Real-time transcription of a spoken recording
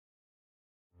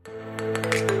It's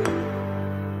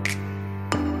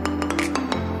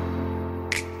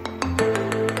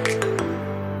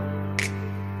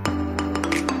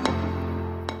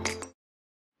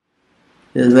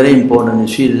very important. You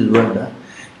see this word.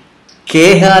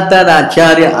 Kehata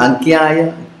acharya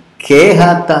agyaya,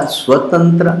 kehata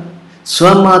swatantra,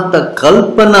 swamata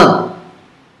kalpana,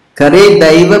 kare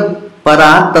daiva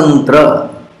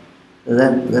paratantra.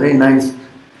 That's very nice.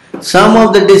 Some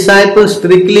of the disciples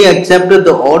strictly accepted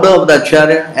the order of the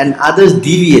acharya and others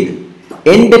deviated,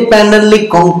 independently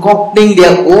concocting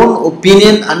their own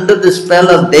opinion under the spell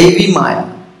of Devi Maya.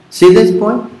 See this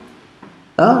point?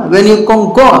 When you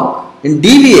concoct and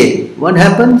deviate, what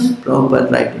happens? Prabhupada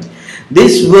writing.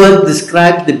 This word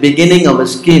describes the beginning of a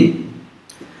scheme.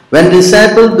 When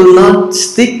disciples do not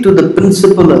stick to the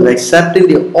principle of accepting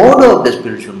the order of the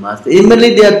spiritual master,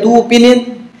 immediately there are two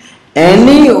opinions.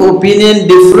 Any opinion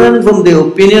different from the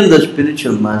opinion of the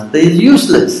spiritual master is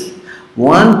useless.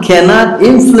 One cannot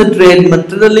infiltrate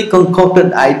materially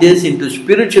concocted ideas into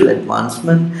spiritual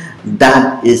advancement.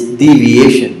 That is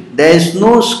deviation. There is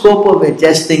no scope of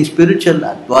adjusting spiritual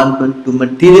advancement to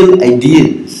material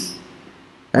ideas.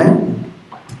 Right?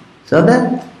 So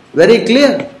that very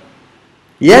clear.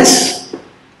 Yes.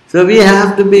 So we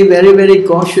have to be very, very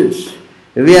cautious.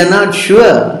 If we are not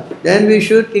sure, then we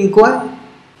should inquire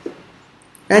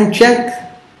and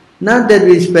check. Not that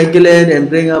we speculate and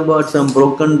bring about some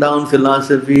broken down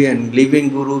philosophy and living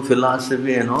guru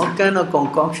philosophy and all kind of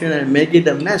concoction and make it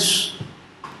a mess.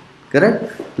 Correct?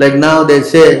 Like now they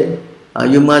say,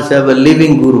 you must have a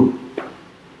living guru.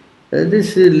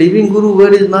 This living guru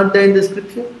word is not there in the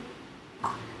scripture.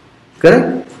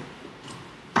 Correct?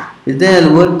 Is there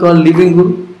a word called living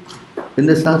guru in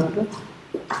the Shastra?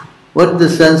 What is the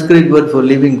Sanskrit word for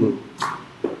living guru?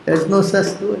 There is no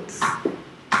such word.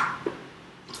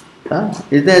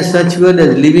 Is there such word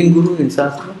as living guru in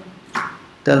Shastra?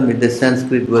 Tell me the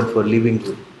Sanskrit word for living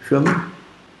guru. Show me.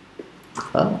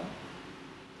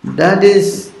 That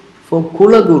is for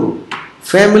Kula Guru,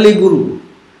 family guru.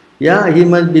 Yeah, he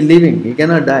must be living, he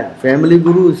cannot die. Family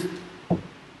gurus,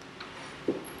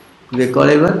 they call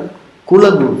it what?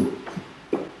 Kula Guru.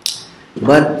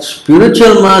 But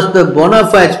spiritual master, bona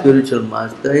fide spiritual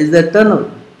master is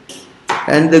eternal.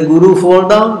 And the guru fall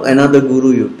down, another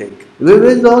guru you take. Where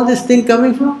is all this thing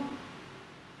coming from?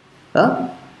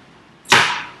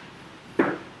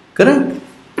 Correct?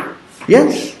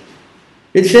 Yes.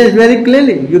 It says very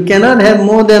clearly, you cannot have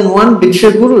more than one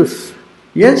Diksha Gurus.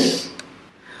 Yes.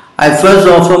 I first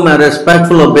offer my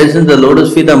respectful obeisance to the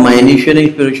lotus feet of my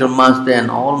initiating spiritual master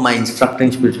and all my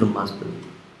instructing spiritual masters.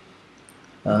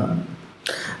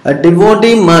 A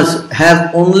devotee must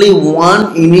have only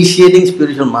one initiating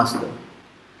spiritual master.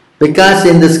 Because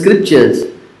in the scriptures,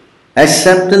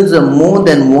 acceptance of more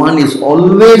than one is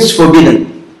always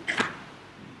forbidden.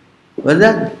 What's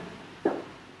that?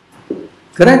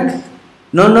 Correct?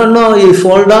 No, you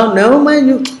fall down, never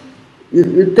mind,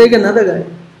 you take another guy.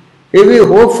 If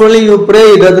hopefully you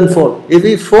pray, he doesn't fall. If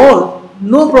he fall,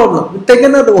 no problem, you take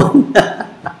another one.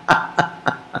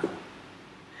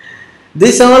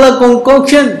 This all a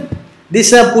concoction.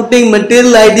 These are putting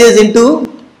material ideas into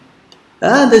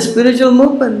the spiritual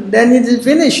movement. Then it is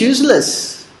finished,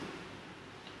 useless.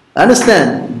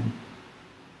 Understand?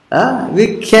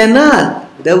 We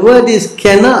cannot, the word is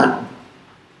cannot,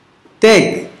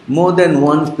 take more than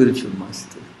one spiritual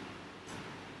master.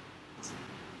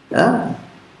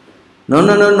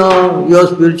 No, your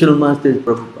spiritual master is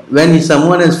Prabhupada. When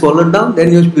someone has fallen down,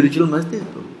 then your spiritual master is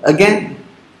Prabhupada. Again,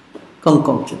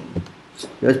 concoction.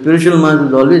 Your spiritual master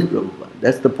is always Prabhupada.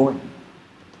 That's the point.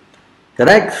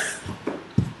 Correct?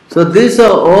 So these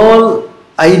are all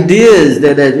ideas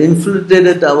that have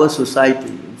infiltrated our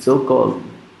society, so-called.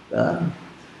 And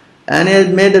it has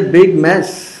made a big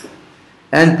mess.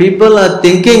 And people are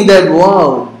thinking that,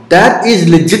 wow, that is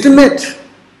legitimate.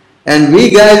 And we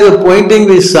guys are pointing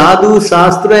with sadhu,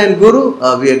 shastra and guru.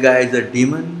 We guys are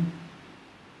demon.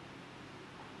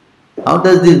 How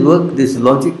does this work, this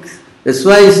logic? That's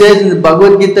why he says in the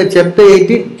Bhagavad Gita chapter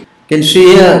 18, you can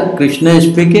see here Krishna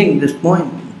is speaking this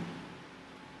point.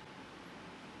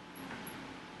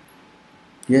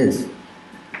 Yes,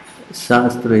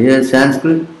 Shastra, yes,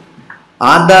 Sanskrit.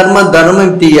 Adharma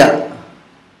dharma mitiya.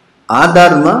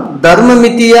 Adharma dharma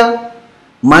mitiya.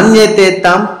 Manyate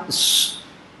tam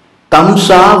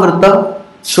savrta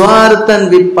swartan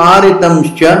viparitam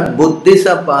scha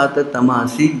buddhisapata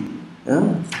tamasi.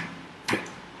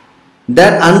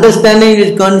 That understanding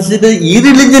is considered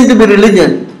irreligion to be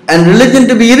religion and religion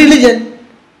to be irreligion.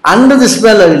 Under the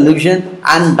spell of illusion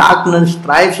and darkness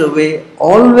strives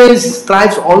always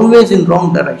in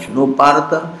wrong direction. No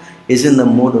Bharata is in the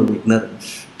mode of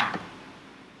ignorance.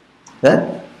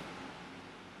 Huh?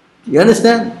 You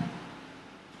understand?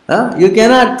 Huh? You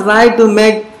cannot try to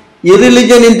make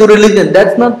irreligion into religion.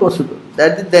 That's not possible.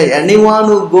 That is anyone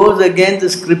who goes against the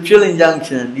scriptural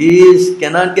injunction,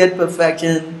 cannot get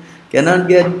perfection, cannot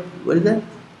get, what is that?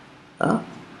 Huh?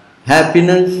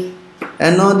 Happiness,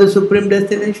 and not the supreme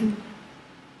destination.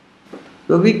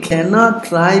 So we cannot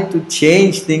try to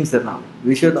change things around.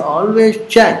 We should always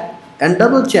check and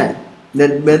double check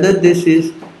that whether this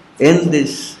is in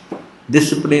this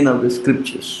discipline of the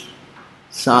scriptures,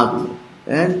 sadhu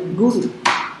and guru.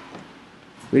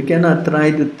 We cannot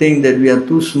try to think that we are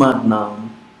too smart now.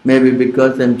 Maybe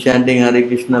because I'm chanting Hare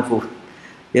Krishna for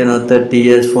 30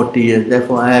 years, 40 years,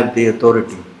 therefore I have the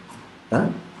authority. Huh?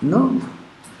 No.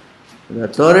 The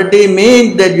authority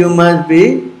means that you must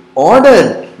be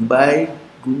ordered by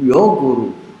your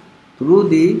guru through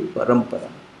the parampara.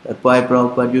 That's why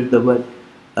Prabhupada used the word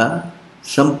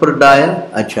Sampradaya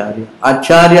Acharya.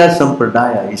 Acharya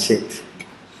Sampradaya, he says.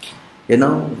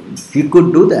 He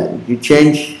could do that. He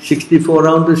changed 64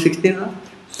 rounds to 16 rounds.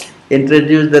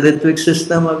 Introduced the Ritvik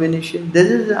system of initiation.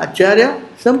 This is Acharya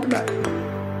Sampradaya.